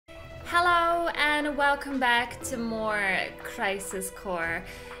everyone, welcome back to more Crisis Core.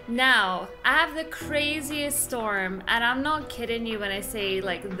 Now, I have the craziest storm, and I'm not kidding you when I say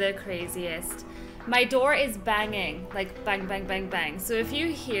like the craziest. My door is banging, like bang, bang, bang, bang. So if you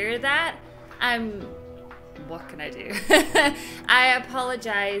hear that, what can I do? I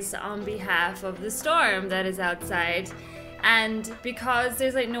apologize on behalf of the storm that is outside. And because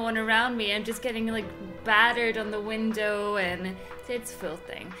there's like no one around me, I'm just getting like battered on the window and it's full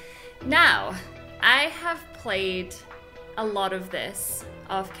thing. Now, I have played a lot of this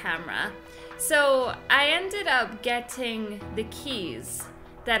off camera. So I ended up getting the keys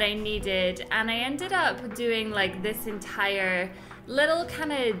that I needed, and I ended up doing like this entire little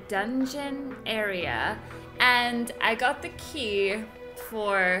kind of dungeon area, and I got the key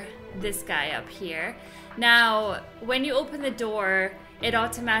for this guy up here. Now, when you open the door, it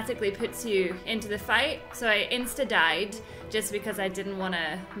automatically puts you into the fight, so I insta-died just because I didn't want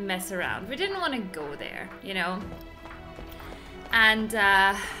to mess around. We didn't want to go there, you know? And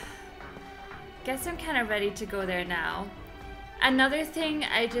guess I'm kind of ready to go there now. Another thing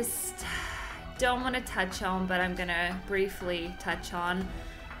I just don't want to touch on, but I'm gonna briefly touch on.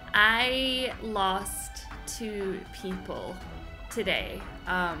 I lost 2 people today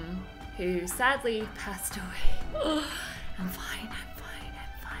who sadly passed away. I'm fine, I'm fine,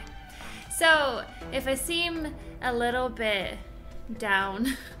 I'm fine. So if I seem a little bit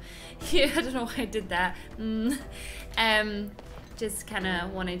down, yeah, I don't know why I did that. Just kind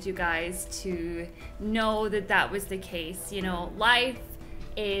of wanted you guys to know that that was the case. You know, life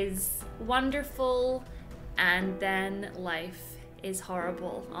is wonderful and then life is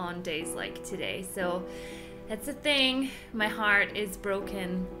horrible on days like today. So that's the thing. My heart is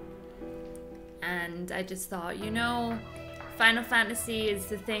broken. And I just thought, you know, Final Fantasy is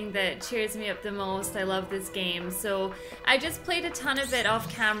the thing that cheers me up the most. I love this game. So I just played a ton of it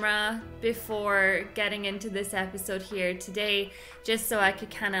off camera before getting into this episode here today, just so I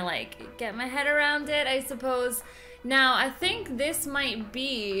could kind of like get my head around it, I suppose. Now, I think this might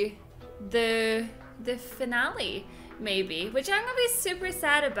be the finale, maybe, which I'm gonna be super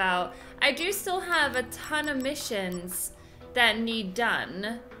sad about. I do still have a ton of missions that need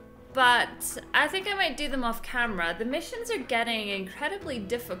done, but I think I might do them off camera. The missions are getting incredibly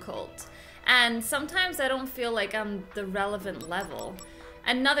difficult, and sometimes I don't feel like I'm the relevant level.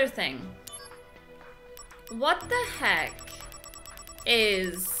 Another thing, what the heck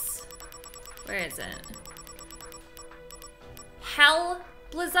is, where is it? Hell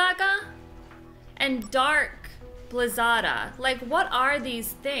Blizzaga and Dark Blizzada. Like, what are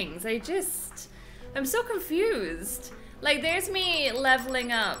these things? I'm so confused. Like, there's me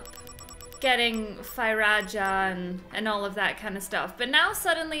leveling up, getting Fyraja and all of that kind of stuff. But now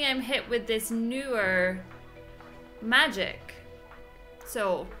suddenly I'm hit with this newer magic.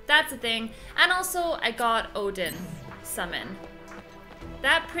 So that's a thing. And also I got Odin summon.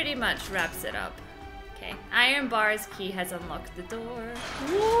 That pretty much wraps it up. Okay, Iron Bar's key has unlocked the door.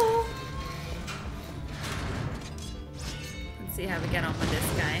 Woo! Let's see how we get on with this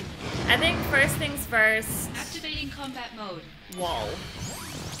guy. I think first things first. Activating combat mode. Wall.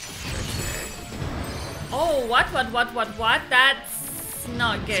 Oh, what? That's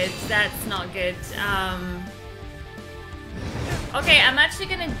not good. That's not good. Okay, I'm actually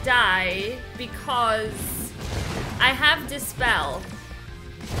gonna die because I have Dispel.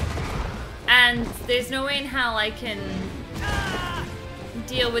 And there's no way in hell I can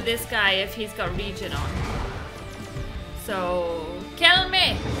deal with this guy if he's got Regen on. So, kill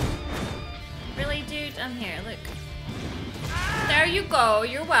me! Really, dude? I'm here, look. There you go,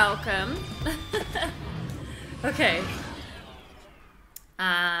 you're welcome. Okay.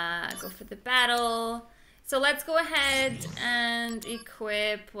 Go for the battle. So let's go ahead and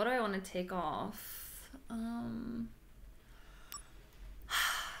equip. What do I want to take off?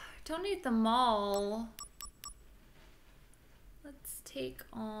 Don't need them all. Let's take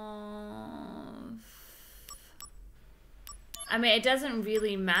off. I mean, it doesn't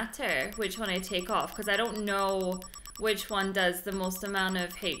really matter which one I take off because I don't know which one does the most amount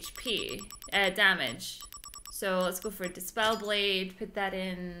of HP damage. So let's go for Dispel Blade, put that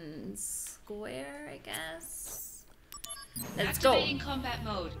in square, I guess. Let's go. Activating combat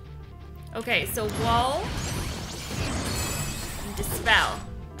mode. Okay, so wall and Dispel.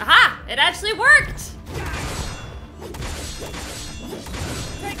 Aha! It actually worked!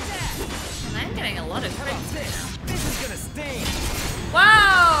 Take that. And I'm getting a lot of crits right now. This is gonna sting.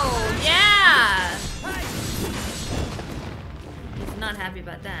 Whoa! Yeah! He's not happy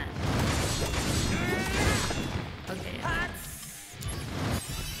about that. Okay.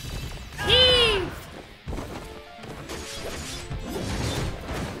 Heave!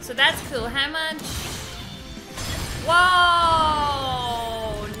 So that's cool. How much?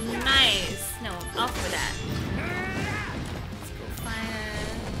 Whoa! Nice. No, off with that. Let's go fire.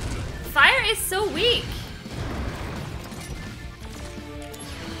 Fire is so weak.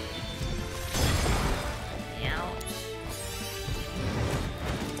 Ouch.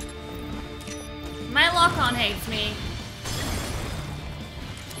 My lock-on hates me.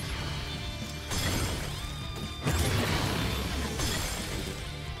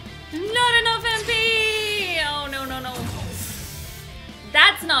 Not enough MP! Oh, no, no, no.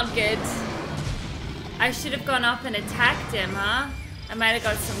 That's not good. I should have gone up and attacked him, huh? I might have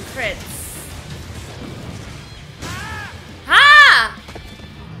got some crits. Ha!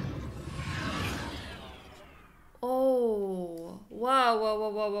 Oh. Whoa, whoa, whoa,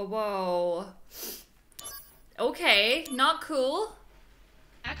 whoa, whoa, whoa. Okay, not cool.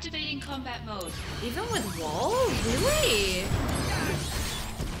 Activating combat mode. Even with wall? Really?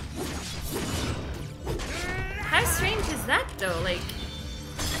 How strange is that though? Like,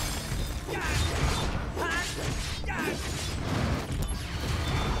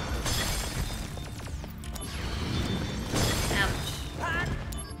 ouch.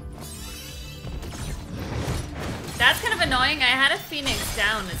 That's kind of annoying. I had a Phoenix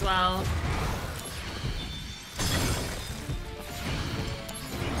down as well.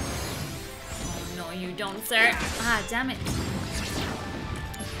 Oh no, you don't, sir. Ah, damn it.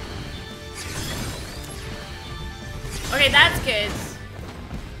 Okay, that's good.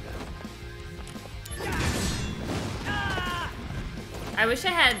 I wish I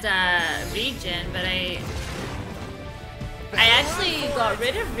had regen, but I actually got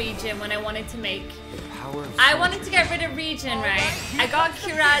rid of regen when I wanted to make. I wanted to get rid of regen, right? I got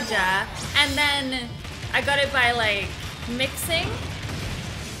Kiraja, and then I got it by like mixing.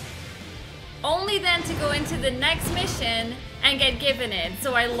 Only then to go into the next mission and get given it.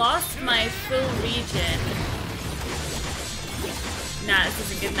 So I lost my full regen. Nah, this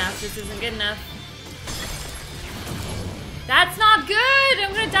isn't good enough. This isn't good enough. That's not good!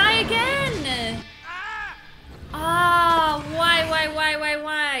 I'm gonna die again! Ah, why?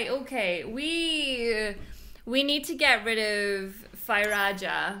 Okay, we need to get rid of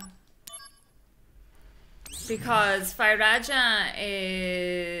Firaja. Because Firaja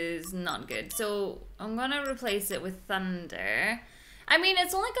is not good. So I'm gonna replace it with Thunder. I mean,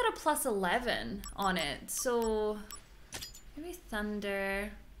 it's only got a plus 11 on it, so maybe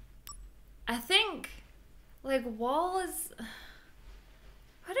Thunder. I think, like, Wall is...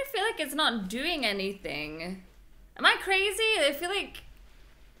 Why do I feel like it's not doing anything? Am I crazy? I feel like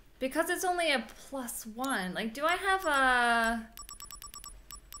because it's only a +1, like, do I have a...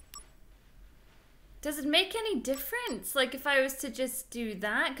 Does it make any difference? Like, if I was to just do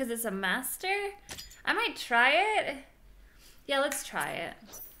that because it's a master? I might try it. Yeah, let's try it.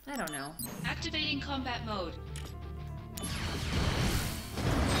 I don't know. Activating combat mode.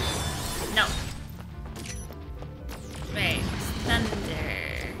 No. Wait,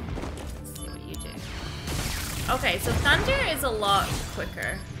 Thunder. Let's see what you do. Okay, so Thunder is a lot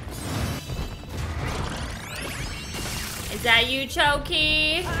quicker. Is that you,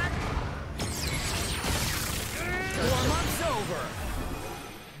 Choki? Warm-up's over.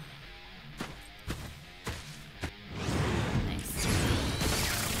 Nice.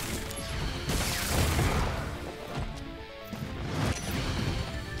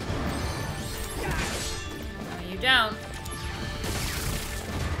 No, you don't.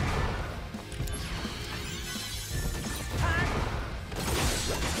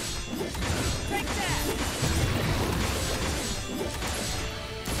 Take that.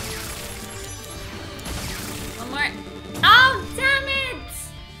 One more. Oh, damn it!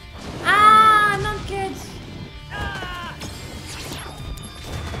 Ah, not good. Ah!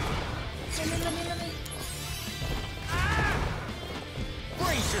 Let me.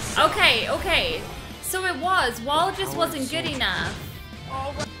 Brace yourself. Okay. So it was. Wall just wasn't good enough.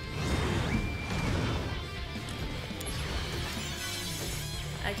 All right.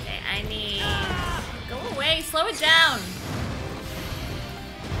 Okay, I need... Go away, slow it down.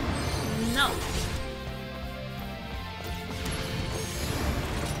 No.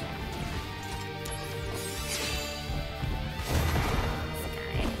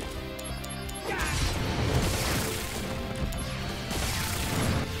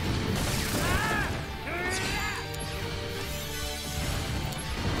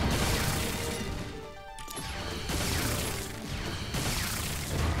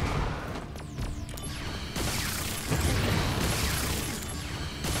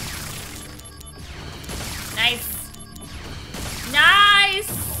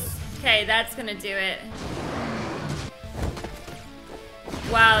 Nice! Okay, that's gonna do it.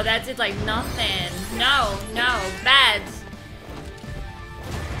 Wow, that did like nothing. No, no, bad.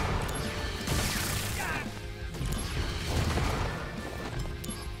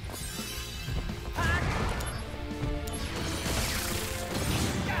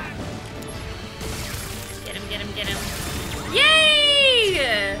 Get him, get him, get him.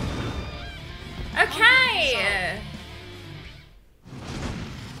 Yay! Okay.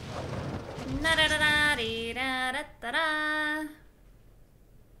 Na da da da dee da da da da.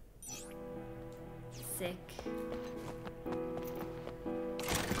 Sick.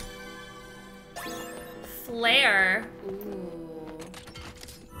 Flare. Ooh.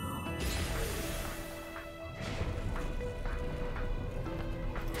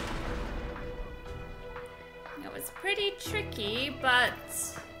 That was pretty tricky, but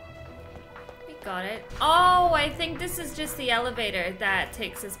we got it. Oh, I think this is just the elevator that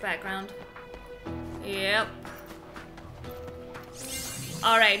takes us back around. Yep.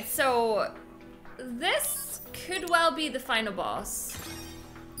 Alright, so this could well be the final boss.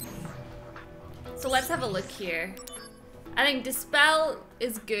 So let's have a look here. I think Dispel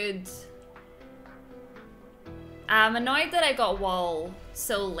is good. I'm annoyed that I got Wall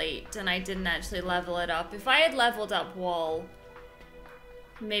so late and I didn't actually level it up. If I had leveled up Wall,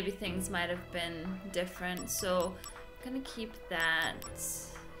 maybe things might have been different. So I'm gonna keep that.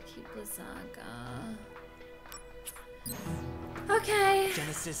 Keep Lazaga. Okay.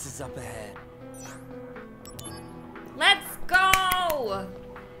 Genesis is up ahead. Let's go!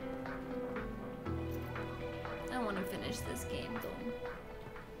 I want to finish this game though.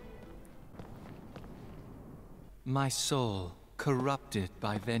 My soul, corrupted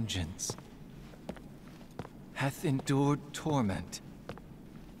by vengeance, hath endured torment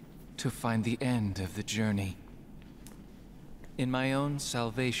to find the end of the journey. In my own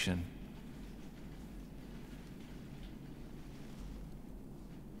salvation,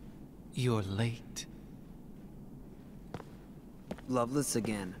 you're late. Loveless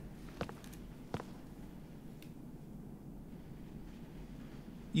again.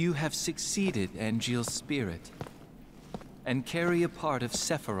 You have succeeded, Angeal's spirit, and carry a part of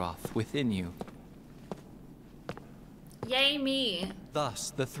Sephiroth within you. Yay me.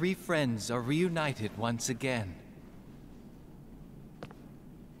 Thus, the three friends are reunited once again.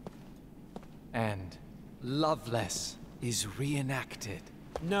 And Loveless is reenacted.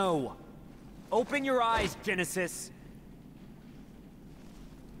 No. Open your eyes, Genesis.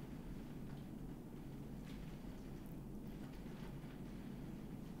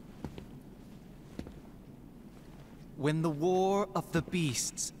 When the war of the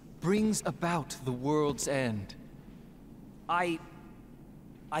beasts brings about the world's end. I've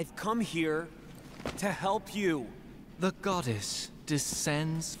come here to help you. The goddess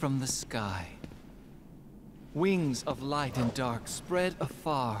descends from the sky. Wings of light and dark spread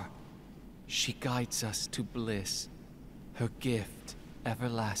afar. She guides us to bliss, her gift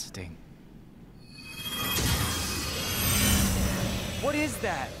everlasting. What is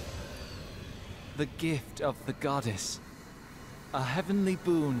that? The gift of the goddess. A heavenly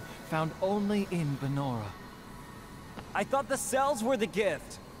boon found only in Benora. I thought the cells were the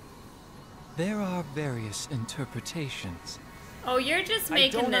gift. There are various interpretations. Oh, you're just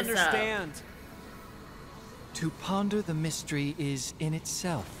making I don't this understand. To ponder the mystery is in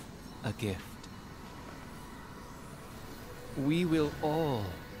itself a gift. We will all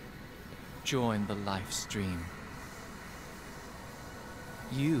join the life stream.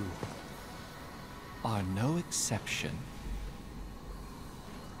 You are no exception.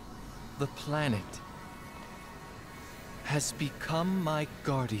 The planet has become my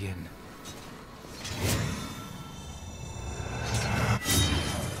guardian.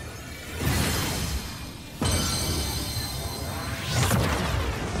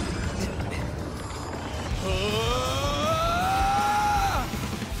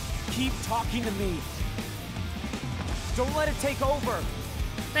 Keep talking to me. Don't let it take over.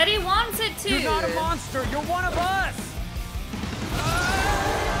 But he wants it to. You're not a monster. You're one of us.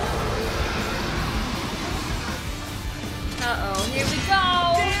 Uh-oh, here we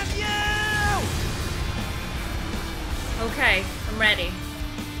go. Damn you! Okay, I'm ready.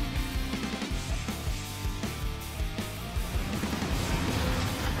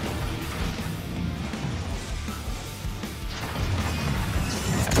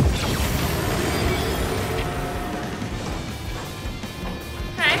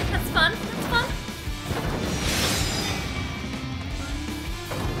 Okay, that's fun. That's fun.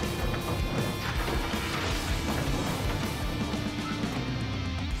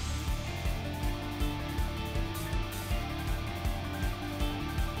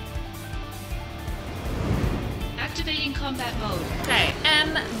 Activating combat mode. Okay,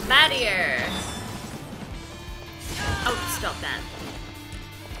 barrier. Oh, stop that.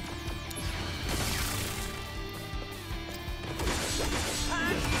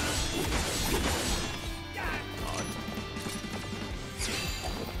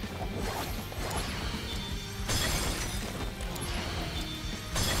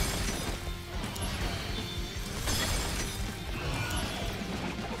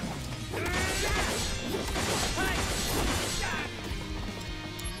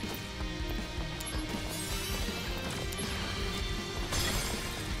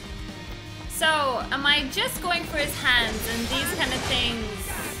 So, am I just going for his hands and these kind of things,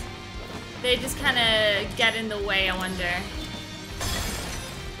 they just kind of get in the way, I wonder?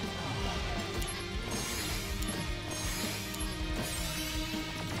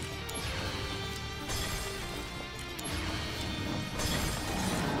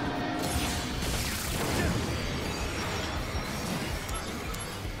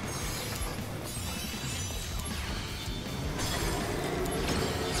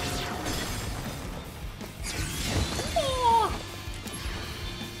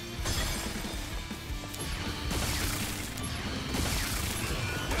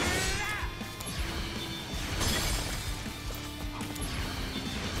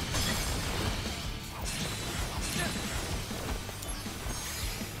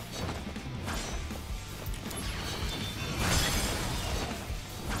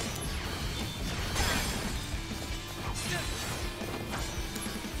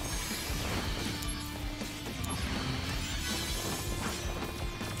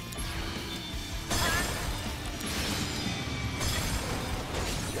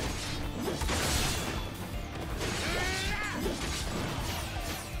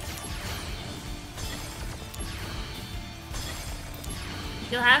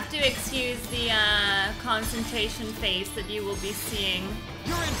 You'll have to excuse the concentration face that you will be seeing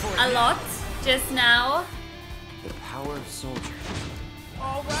a lot just now. The power of soldier.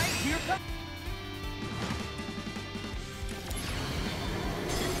 All right, here comes.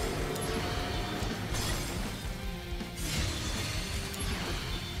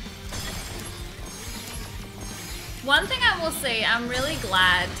 One thing I will say, I'm really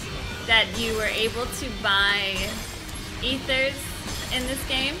glad that you were able to buy ethers in this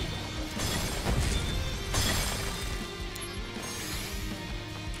game.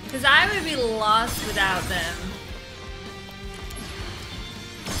 Because I would be lost without them.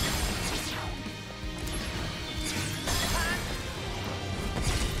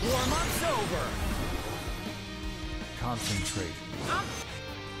 Warm-up's over.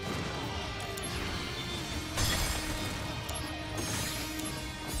 Concentrate.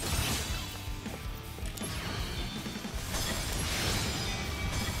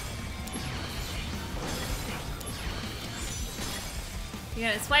 You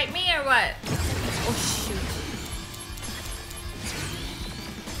gonna swipe me or what? Oh shoot.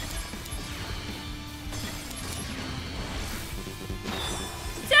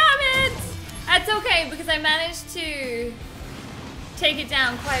 Damn it! That's okay because I managed to take it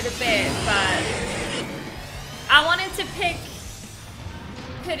down quite a bit, but I wanted to pick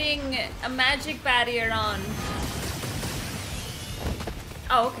putting a magic barrier on.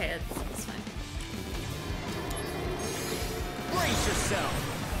 Oh, okay, that's fine. Brace yourself.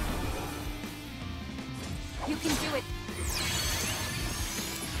 You can do it.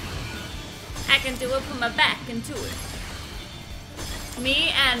 I can do it, put my back into it.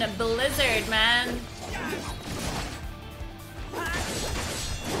 Me and a blizzard, man.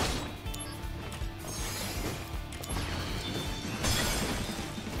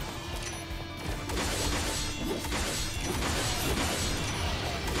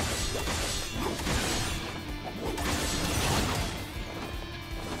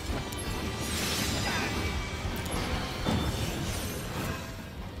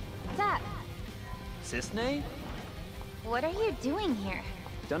 Zack, Cisne? what are you doing here?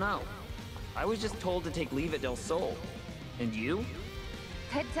 Dunno. I was just told to take leave at Del Sol. And you?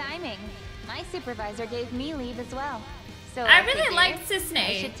 Good timing. My supervisor gave me leave as well. So I figured really liked I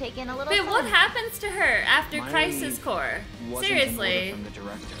Cisne. should take in a little But what sun. happens to her after My Crisis leave Core? wasn't an order Seriously. from the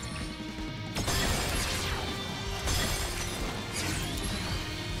director.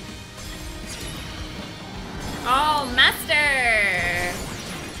 Oh, Master!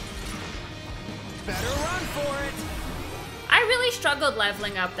 Better run for it. I really struggled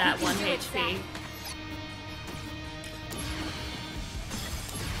leveling up that You 1 can do it, HP. Zack.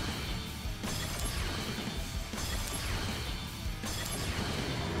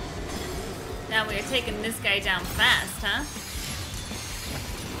 Now we are taking this guy down fast, huh?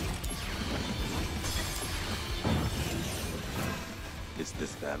 It's the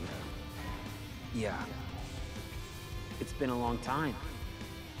Them? Yeah. It's been a long time.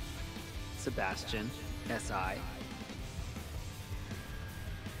 Sebastian, S.I.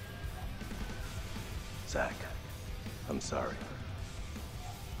 Zack, I'm sorry.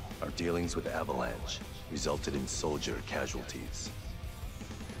 Our dealings with Avalanche resulted in soldier casualties.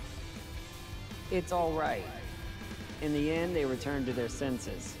 It's all right. In the end, they returned to their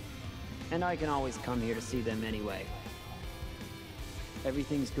senses. And I can always come here to see them anyway.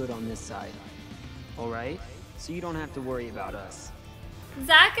 Everything's good on this side. All right? So you don't have to worry about us.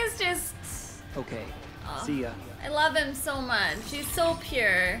 Zack is just... Okay. Oh, See ya. I love him so much. He's so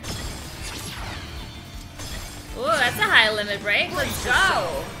pure. Ooh, that's a high limit break. Let's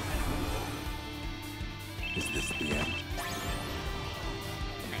go. Is this the end?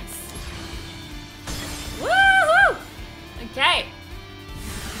 Nice. Woohoo! Okay.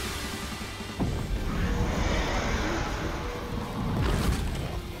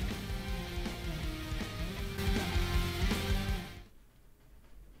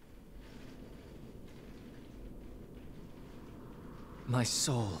 My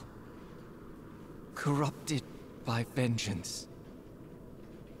soul, corrupted by vengeance,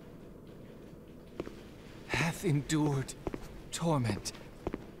 hath endured torment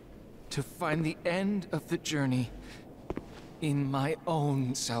to find the end of the journey in my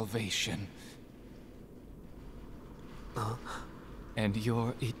own salvation. And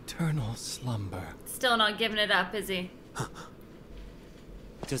your eternal slumber. Still not giving it up, is he?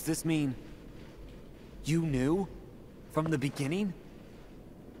 Does this mean you knew from the beginning?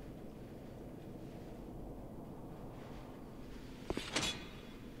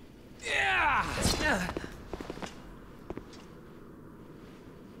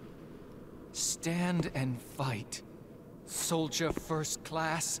 Stand and fight, soldier first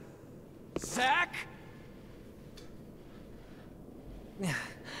class. Zack? You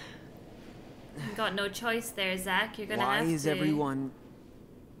got no choice there, Zack. You're gonna Why have to. is everyone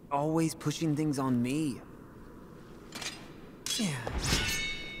always pushing things on me? Yeah.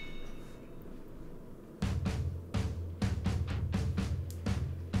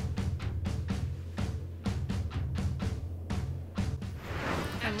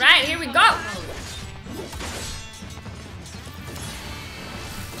 Alright, here we go.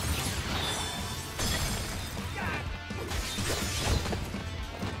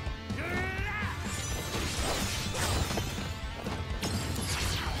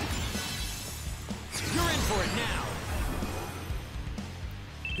 You're in for it now.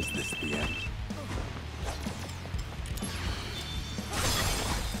 Is this the end?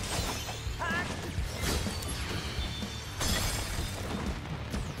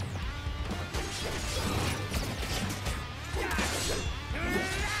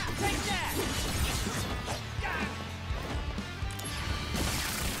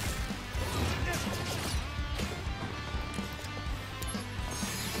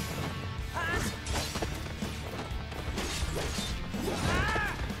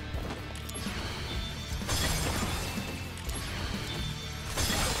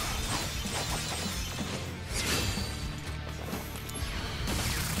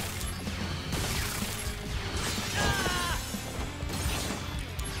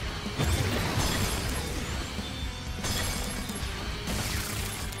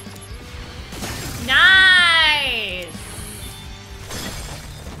 Nice.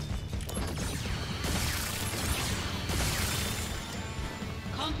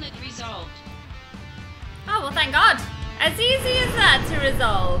 Conflict resolved. Oh, well, thank God. As easy as that to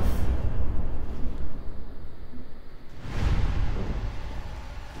resolve.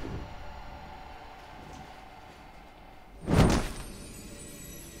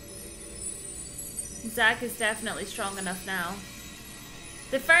 Zack is definitely strong enough now.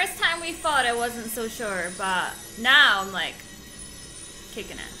 The first time we fought, I wasn't so sure, but now I'm like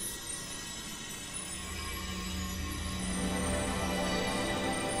kicking it.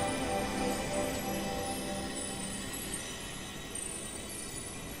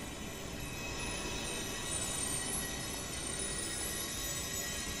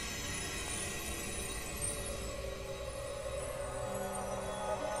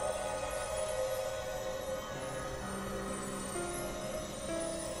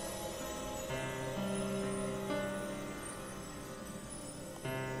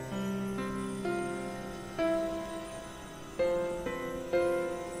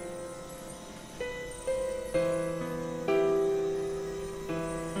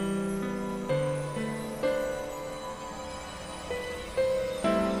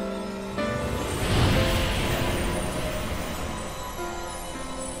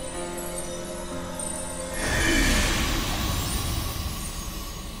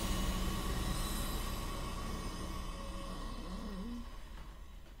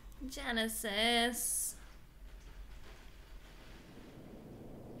 Genesis.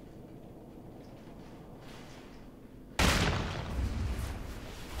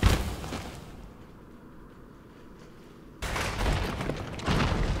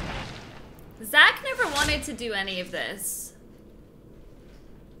 Zack never wanted to do any of this.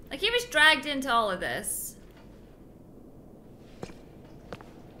 Like, he was dragged into all of this. I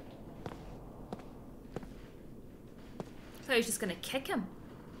thought he was just gonna kick him.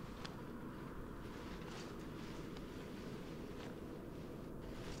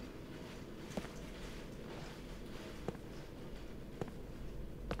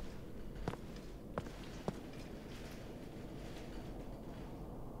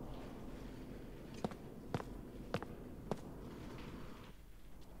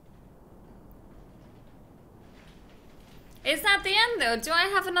 Is that the end though? Do I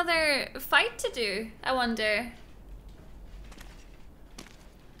have another fight to do? I wonder.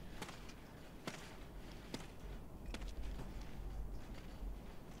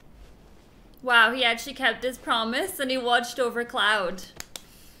 Wow, he actually kept his promise and he watched over Cloud.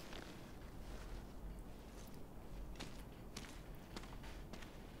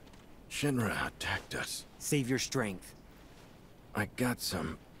 Shinra attacked us. Save your strength. I got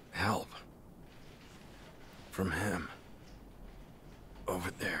some help. From him.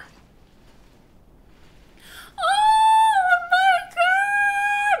 Over there. Oh my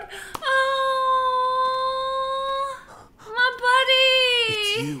god! Oh, my buddy!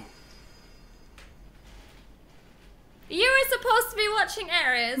 It's you. You were supposed to be watching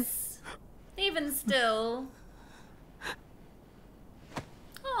Eris. Even still.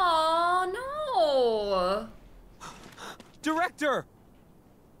 Oh no! Director!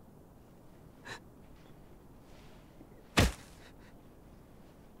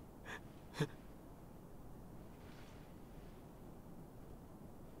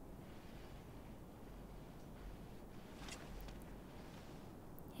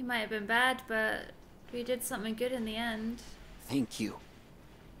 He might have been bad, but we did something good in the end. Thank you.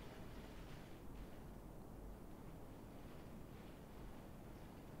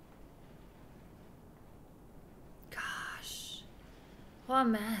 Gosh. What a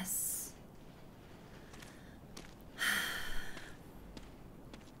mess.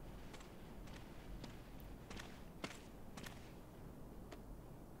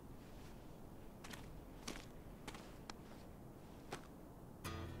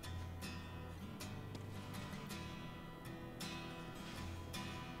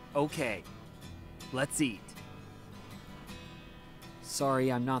 Okay, let's eat.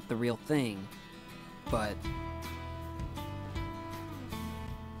 Sorry I'm not the real thing, but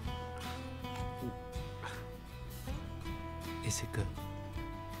Is it good?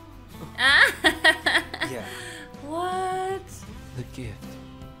 Yeah. What? The gift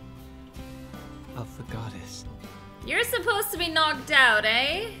of the goddess. You're supposed to be knocked out,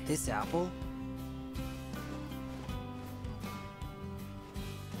 eh? this apple?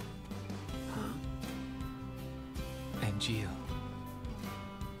 And Gio.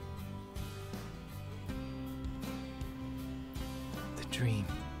 The dream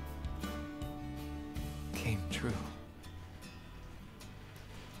came true.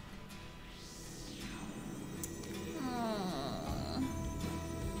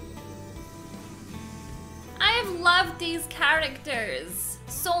 I have loved these characters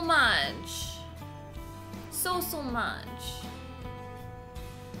so much. So much.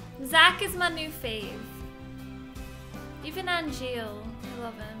 Zack is my new fave. Even Angel, I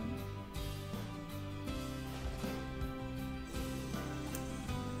love him.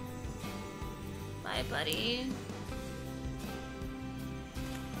 Bye, buddy.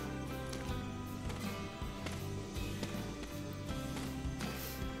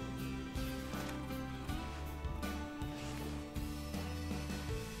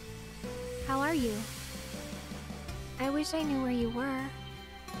 How are you? I wish I knew where you were.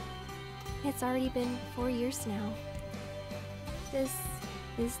 It's already been 4 years now. This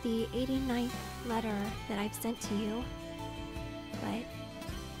is the 89th letter that I've sent to you. But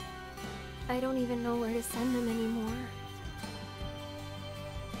I don't even know where to send them anymore.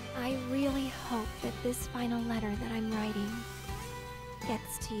 I really hope that this final letter that I'm writing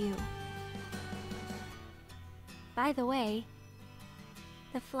gets to you. By the way,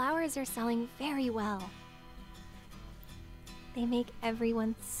 the flowers are selling very well. They make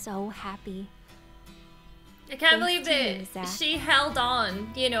everyone so happy. I can't Thanks believe to you, that Zack. she held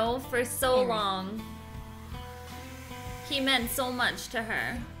on, you know, for so Erin. long. He meant so much to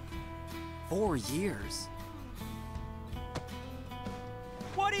her. 4 years?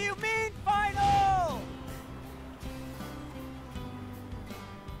 What do you mean, final?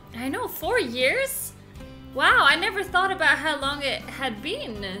 I 4 years? Wow, I never thought about how long it had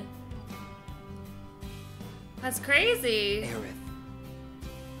been. That's crazy. Aerith,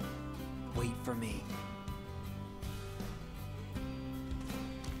 wait for me.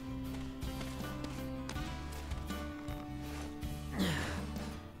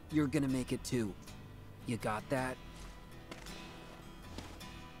 You're gonna make it too. You got that?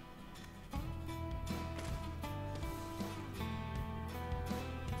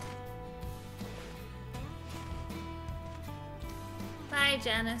 Bye,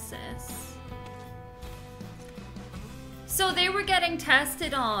 Genesis. So they were getting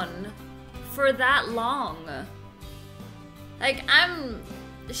tested on for that long. Like, I'm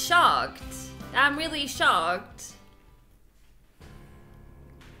shocked. I'm really shocked.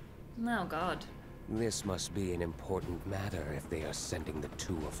 Oh, God. This must be an important matter if they are sending the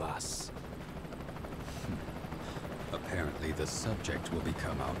two of us. Apparently the subject will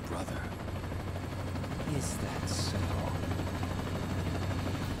become our brother. Is that so?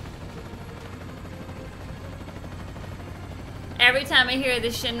 Every time I hear the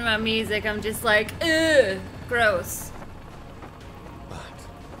Shinra music, I'm just like, ugh, gross. But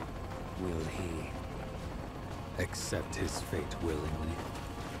will he accept his fate willingly?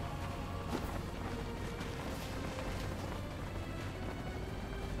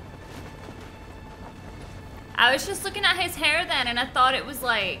 I was just looking at his hair then, and I thought it was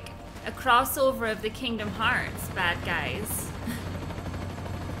like a crossover of the Kingdom Hearts bad guys.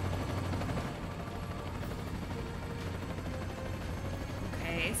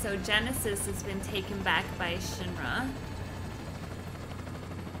 Okay, so Genesis has been taken back by Shinra.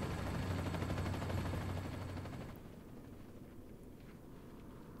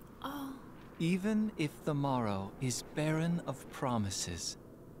 Oh. Even if the morrow is barren of promises,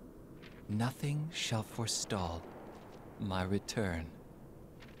 nothing shall forestall my return.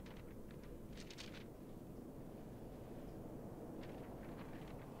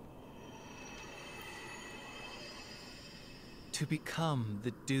 To become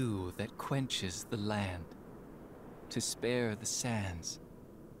the dew that quenches the land, to spare the sands,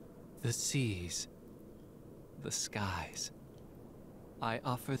 the seas, the skies, I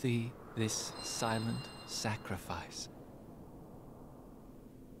offer thee this silent sacrifice.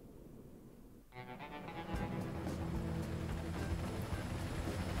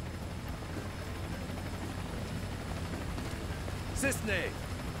 Cisne!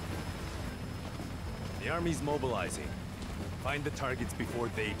 The army's mobilizing. Find the targets before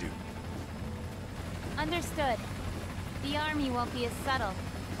they do. Understood. The army won't be as subtle.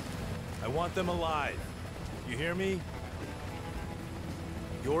 I want them alive. You hear me?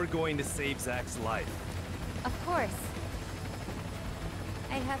 You're going to save Zack's life. Of course.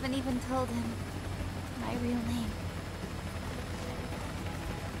 I haven't even told him my real name.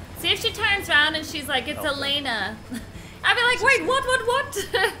 See if she turns around and she's like, it's Elena. I'd be like, wait, what?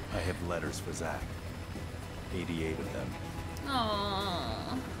 I have letters for Zack. 88 of them.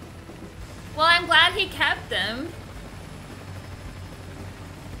 Aww. Well, I'm glad he kept them.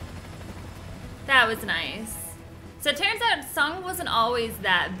 That was nice. So it turns out Sung wasn't always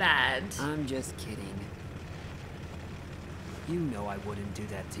that bad. I'm just kidding. You know I wouldn't do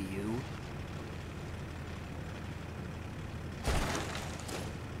that to you.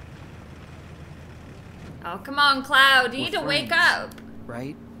 Oh, come on, Cloud. You need to wake up.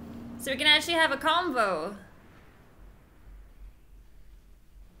 Right? So we can actually have a convo.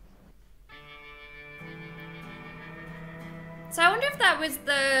 So I wonder if that was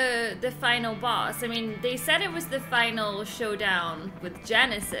the final boss. I mean, they said it was the final showdown with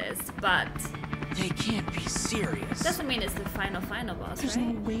Genesis, but they can't be serious. Doesn't mean it's the final boss, There's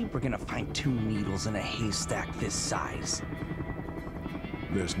right? no way we're gonna find 2 needles in a haystack this size.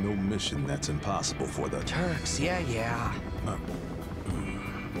 There's no mission that's impossible for the Turks. Yeah.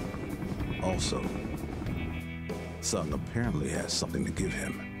 Also, Sung apparently has something to give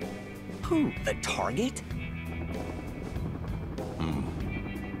him. Who? The target?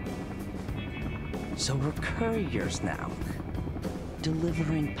 So we're couriers now.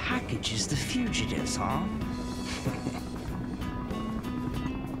 Delivering packages to fugitives, huh?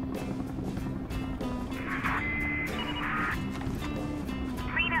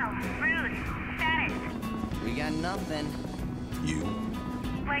 Reno, Rude, status. We got nothing. You?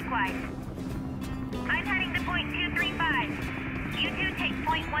 Likewise. I'm heading to point 235. You two take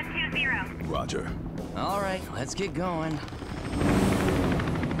point 120. Roger. All right, let's get going.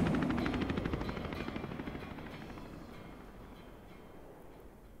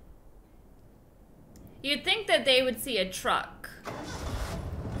 You'd think that they would see a truck.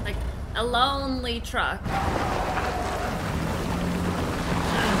 Like, a lonely truck.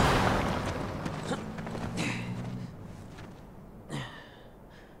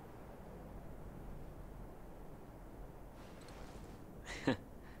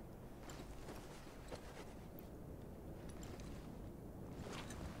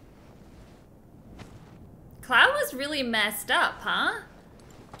 was really messed up, huh?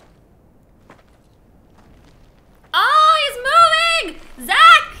 Oh, he's moving!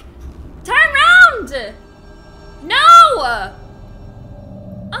 Zack! Turn round! No!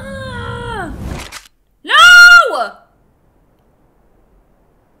 No!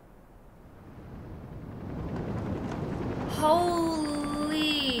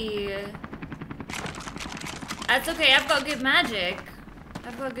 Holy. That's okay, I've got good magic.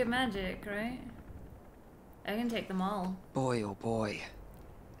 I've got good magic, right? I can take them all. Boy, oh boy.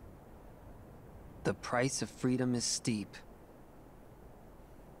 The price of freedom is steep.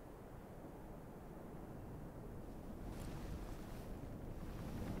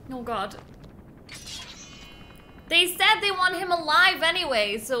 Oh god. They said they want him alive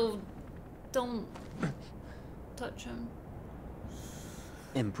anyway, so don't touch him.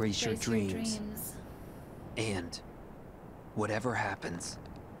 Embrace your dreams. And whatever happens,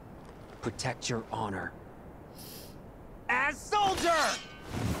 protect your honor. As soldier!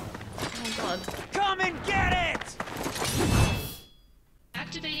 Oh god. Come and get it!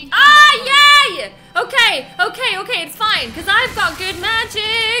 Activating. Ah, yay! Okay, it's fine, because I've got good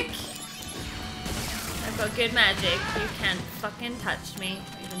magic! I've got good magic. You can't fucking touch me.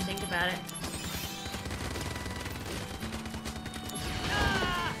 Even think about it.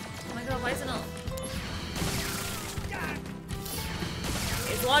 Oh my god, why is it not?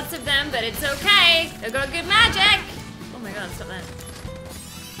 There's lots of them, but it's okay. I've got good magic! Oh my god, stop that.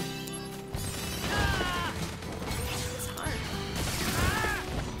 It's hard.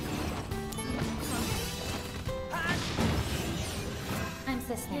 I'm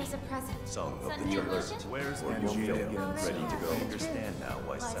Cicely. Here's a present. Some of Sudden the illusion? journalists where's Or Angel you'll ready feel to go. already. Understand now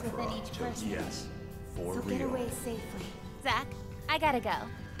why Lies within Sephiroth each chose person. yes. For So get real. away safely. Zack, I gotta go.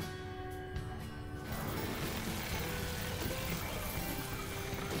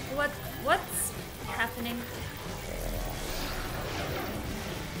 What's happening?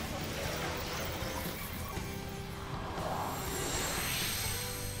 Oh,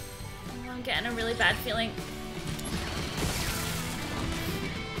 I'm getting a really bad feeling.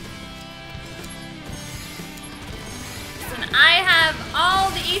 Listen, I have all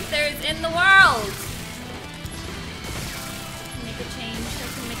the ethers in the world. Make a change. I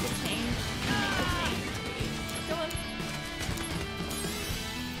can make a change. Make a change. Go on.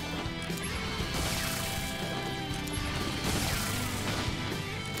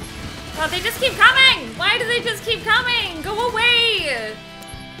 God, they just keep coming! Why do they just keep coming? Go away!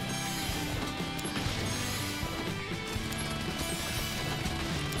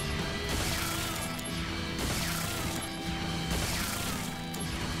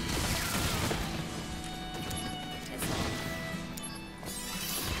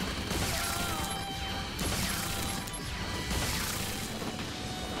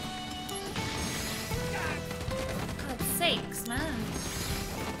 God's sakes, man.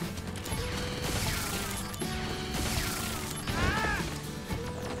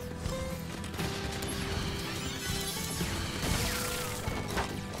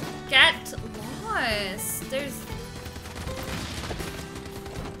 Get lost. There's...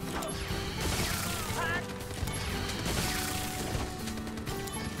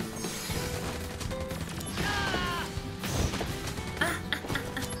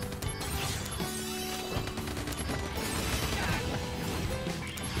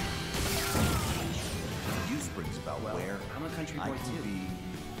 Use brings about where I'm a country I boy can too. be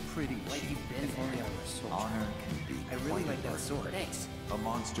pretty Like cheap. you've been for me on your sword. Honor can be I really quite like a that burden. sword. Thanks. A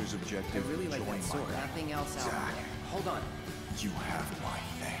monster's I objective. really like join that sword. my Nothing else out Zack. there. Hold on. You have my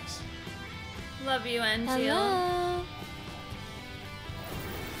thanks. Love you, Angel. Hello.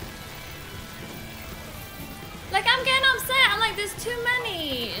 Like, I'm getting upset. I'm like, there's too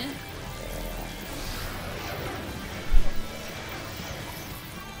many.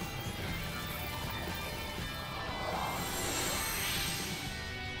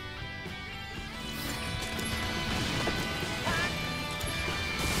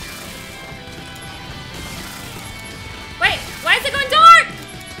 Wait, why is it going dark?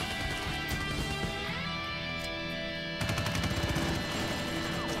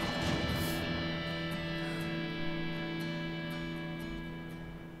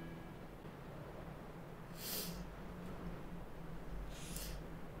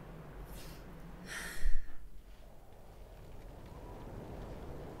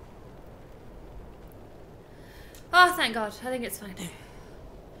 Oh, thank God. I think it's fine.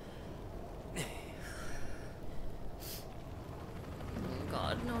 Oh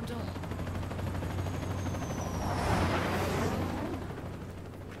God, no, don't.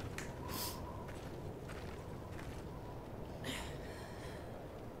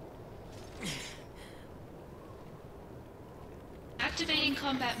 Activating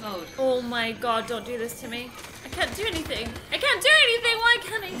combat mode. Oh my god, don't do this to me. I can't do anything. I can't do anything. Why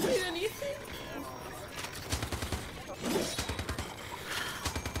can't I do anything?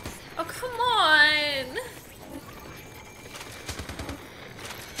 Oh, come on.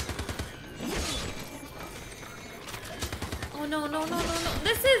 Oh, no, no, no, no, no.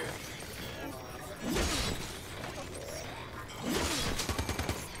 This is...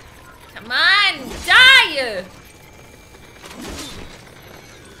 Come on, die!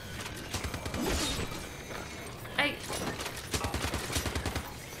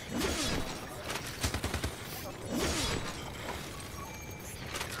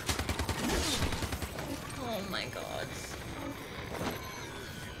 Oh my god.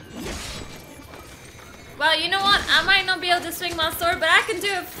 Well, you know what? I might not be able to swing my sword, but I can do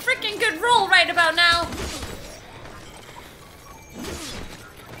a freaking good roll right about now.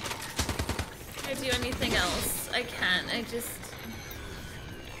 Can I do anything else? I can't. I just...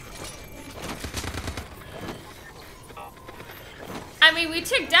 I mean, we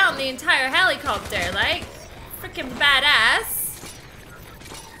took down the entire helicopter, like, freaking badass.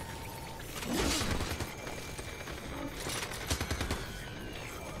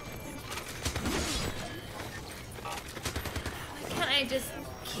 Why can't I just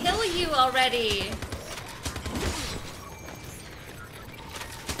kill you already?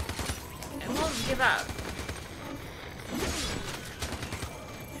 I won't give up.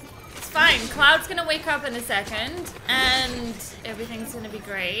 It's fine. Cloud's gonna wake up in a second, and everything's gonna be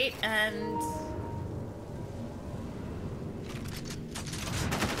great, and...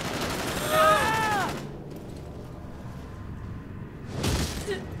 Oh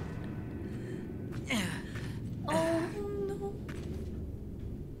no.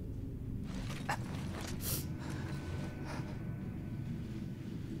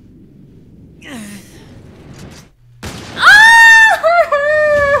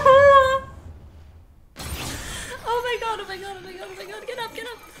 Oh my god, oh my god, oh my god, oh my god, get up, get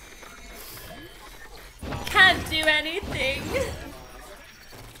up. Can't do anything.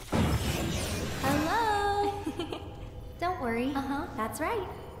 Hello. Don't worry. That's right.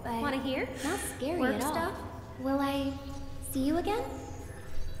 But want to hear? Not scary work at all. Stuff? Will I see you again?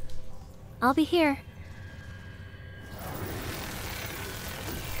 I'll be here.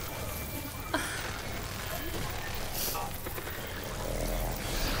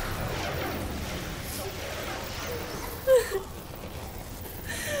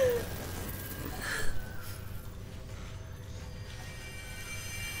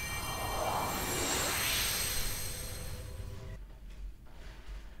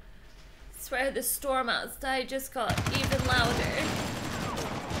 I swear the storm outside just got even louder.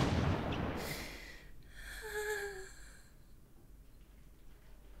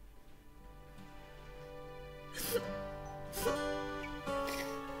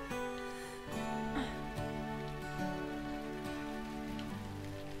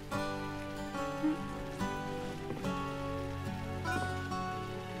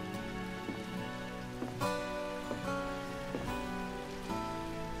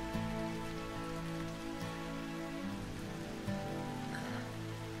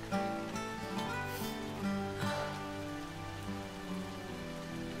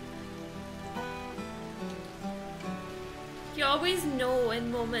 You always know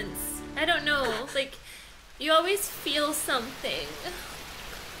in moments. I don't know, like, you always feel something.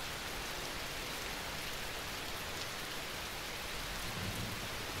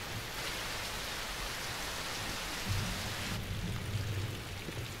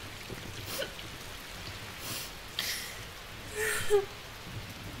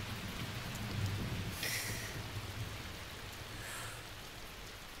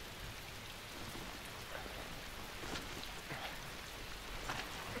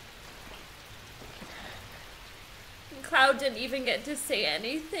 Cloud didn't even get to say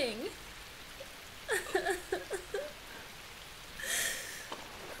anything.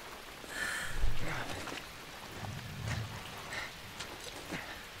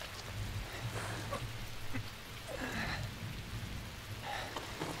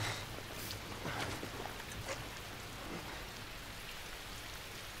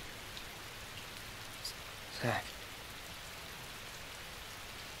 Zack.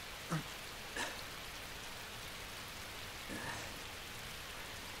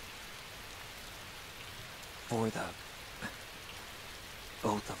 For the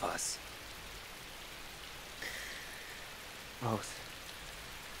both of us. Both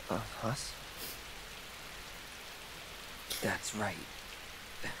of us? That's right.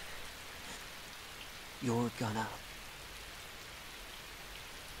 You're gonna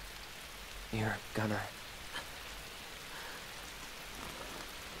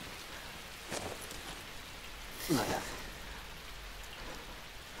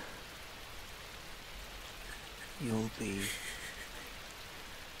You'll be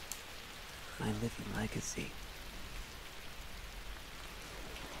my living legacy.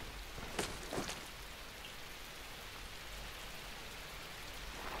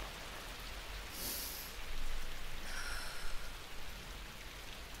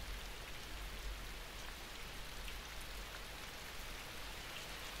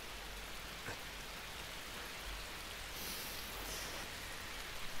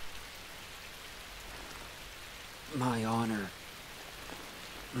 My honor.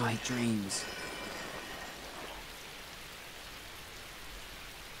 My dreams.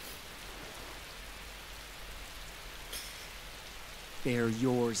 They're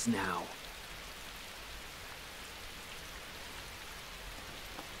yours now.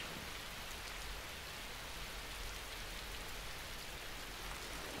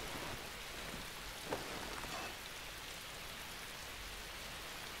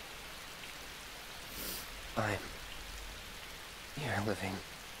 I'm your living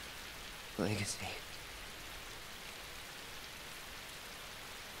legacy.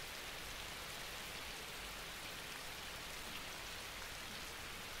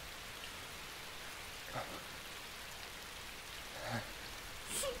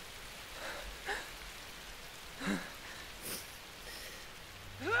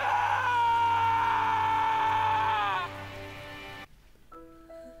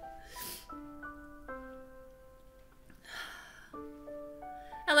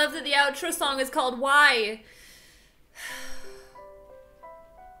 I love that the outro song is called Why.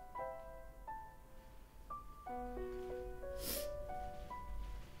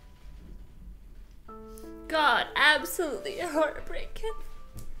 God, absolutely heartbreaking.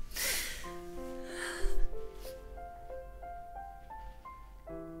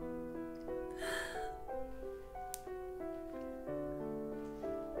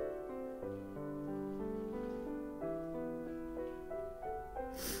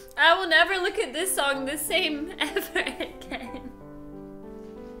 I will never look at this song the same ever again.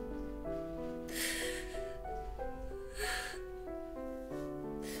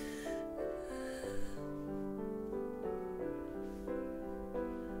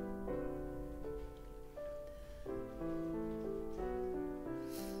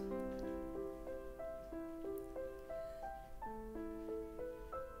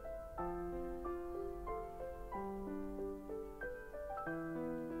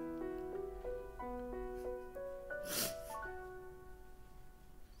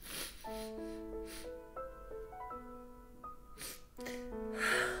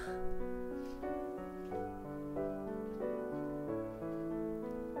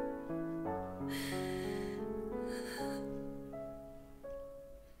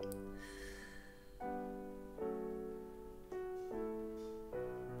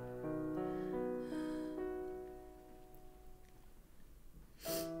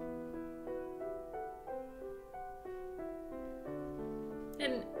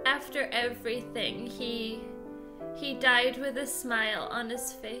 And after everything, he died with a smile on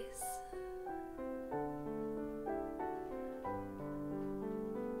his face.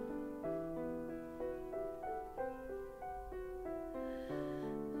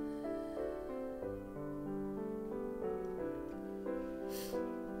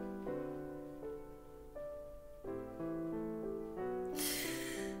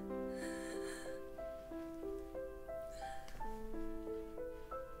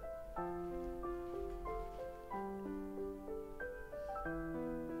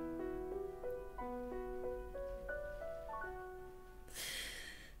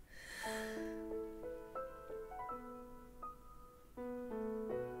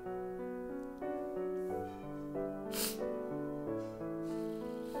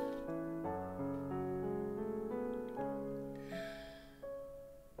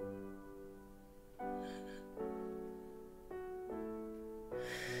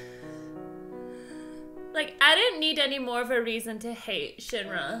 Like, I didn't need any more of a reason to hate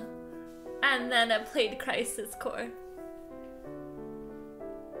Shinra. And then I played Crisis Core.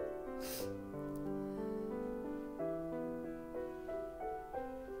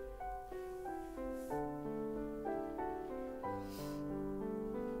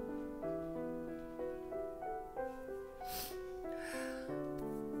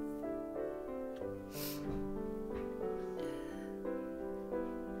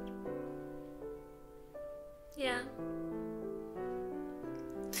 Yeah.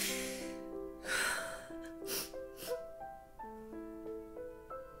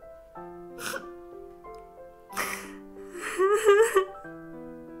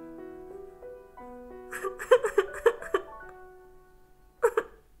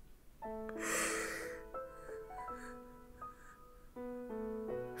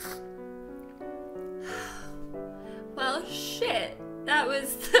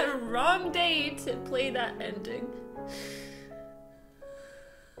 was the wrong day to play that ending.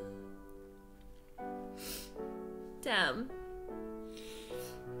 Damn.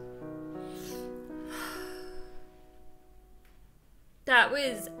 That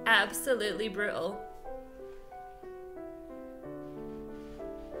was absolutely brutal.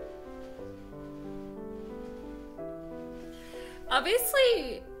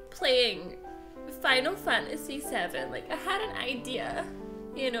 Obviously, playing Final Fantasy VII, like, I had an idea,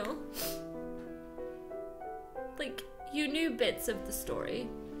 you know? Like, you knew bits of the story.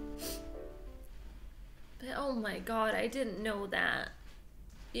 But oh my god, I didn't know that.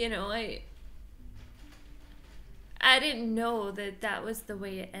 You know, I didn't know that that was the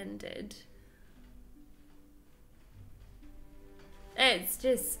way it ended. It's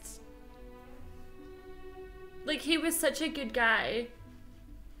just... like, he was such a good guy.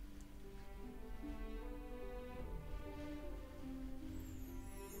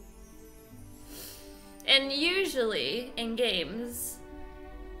 And usually, in games,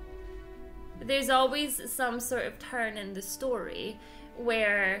 there's always some sort of turn in the story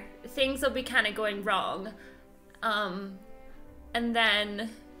where things will be kind of going wrong. And then,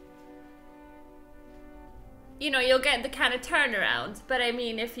 you know, you'll get the kind of turnaround. But I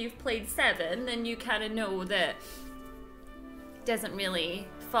mean, if you've played 7, then you kind of know that it doesn't really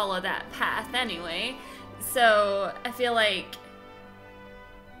follow that path anyway. So I feel like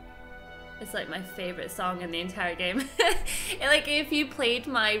it's like my favorite song in the entire game. Like, if you played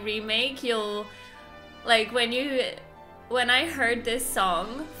my remake, you'll, like, when I heard this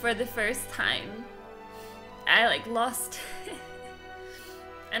song for the first time, I like lost.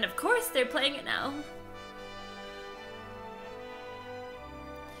 And of course they're playing it now.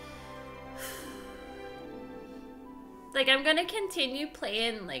 Like, I'm gonna continue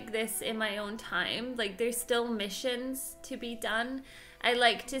playing like this in my own time. Like, there's still missions to be done. I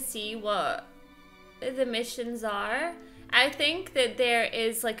like to see what the missions are. I think that there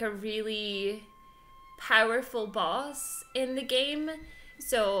is like a really powerful boss in the game,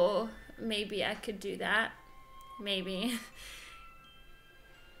 so maybe I could do that. Maybe.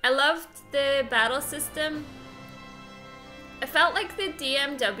 I loved the battle system. I felt like the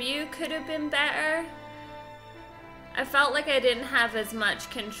DMW could have been better. I felt like I didn't have as much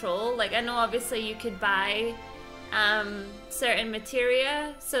control. Like, I know obviously you could buy certain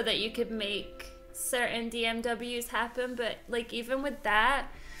materia so that you could make certain DMWs happen, but like, even with that,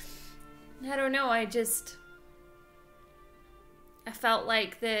 I don't know, I felt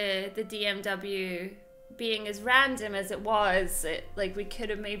like the DMW being as random as it was, like, we could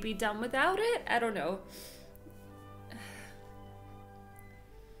have maybe done without it. I don't know.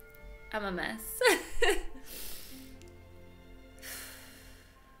 I'm a mess.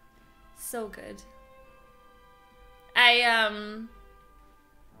 So good. I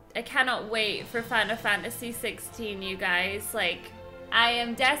cannot wait for Final Fantasy 16, you guys. Like, I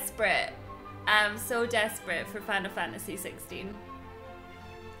am desperate. I'm so desperate for Final Fantasy 16.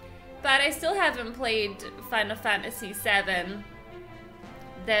 But I still haven't played Final Fantasy 7,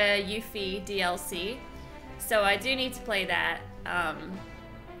 the Yuffie DLC. So I do need to play that. I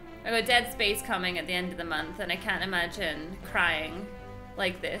got Dead Space coming at the end of the month, and I can't imagine crying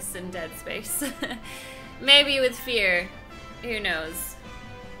like this in Dead Space. Maybe with Fear, who knows.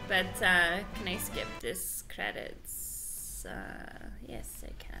 But can I skip this credits? Yes,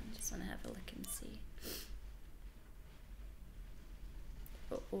 I can. Just want to have a look and see.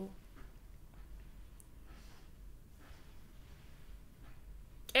 Uh-oh.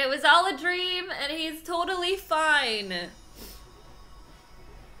 It was all a dream, and he's totally fine.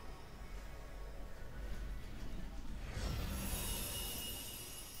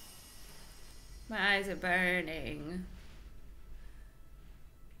 My eyes are burning.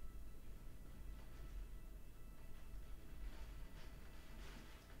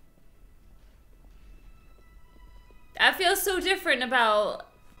 I feel so different about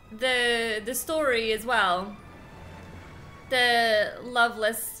the story as well. The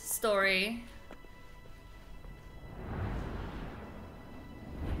Loveless story.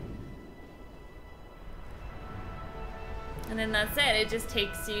 And then that's it. It just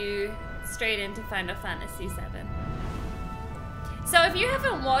takes you straight into Final Fantasy VII. So if you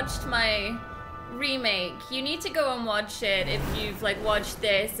haven't watched my remake, you need to go and watch it. If you've like watched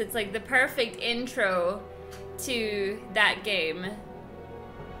this, it's like the perfect intro to that game.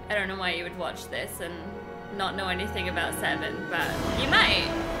 I don't know why you would watch this and not know anything about 7, but you might.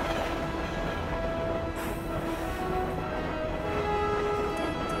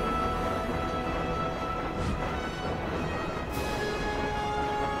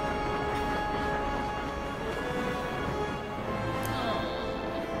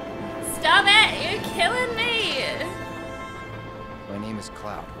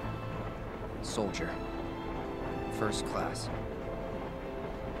 Cloud. Soldier. First class.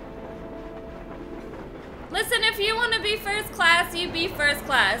 Listen, if you want to be first class, you be first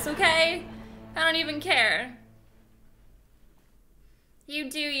class, okay? I don't even care. You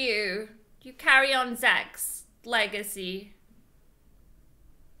do you. You carry on Zack's legacy.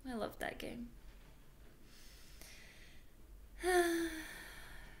 I love that game. It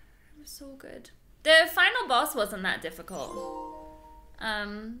was so good. The final boss wasn't that difficult.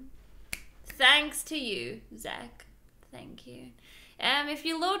 Thanks to you, Zack. Thank you. If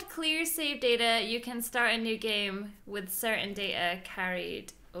you load clear save data, you can start a new game with certain data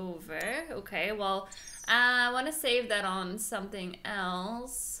carried over. Okay, well, I want to save that on something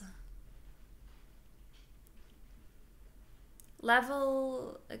else.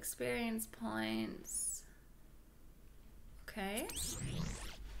 Level experience points. Okay.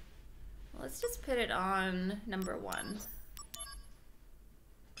 Well, let's just put it on number 1.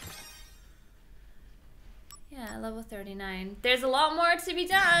 Yeah, level 39. There's a lot more to be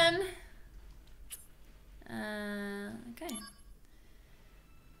done. Okay.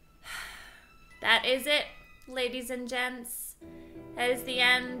 That is it, ladies and gents. That is the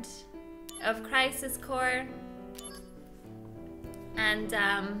end of Crisis Core. And,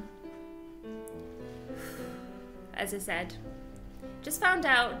 as I said, just found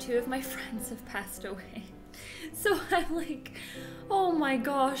out 2 of my friends have passed away. So I'm like, oh my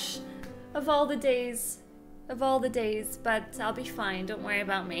gosh, of all the days, but I'll be fine, don't worry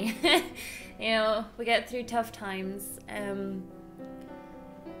about me. You know, we get through tough times.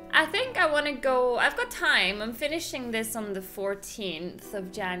 I think I want to go, I've got time, I'm finishing this on the 14th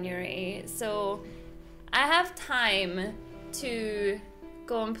of January, so I have time to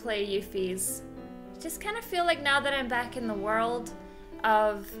go and play Yuffie's. Just kind of feel like now that I'm back in the world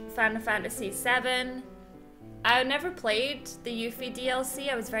of Final Fantasy VII, I never played the Yuffie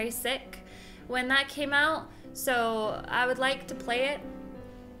DLC, I was very sick when that came out, so I would like to play it.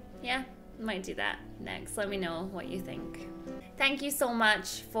 Yeah, might do that next. Let me know what you think. Thank you so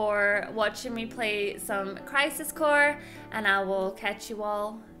much for watching me play some Crisis Core, and I will catch you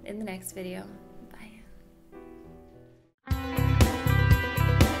all in the next video.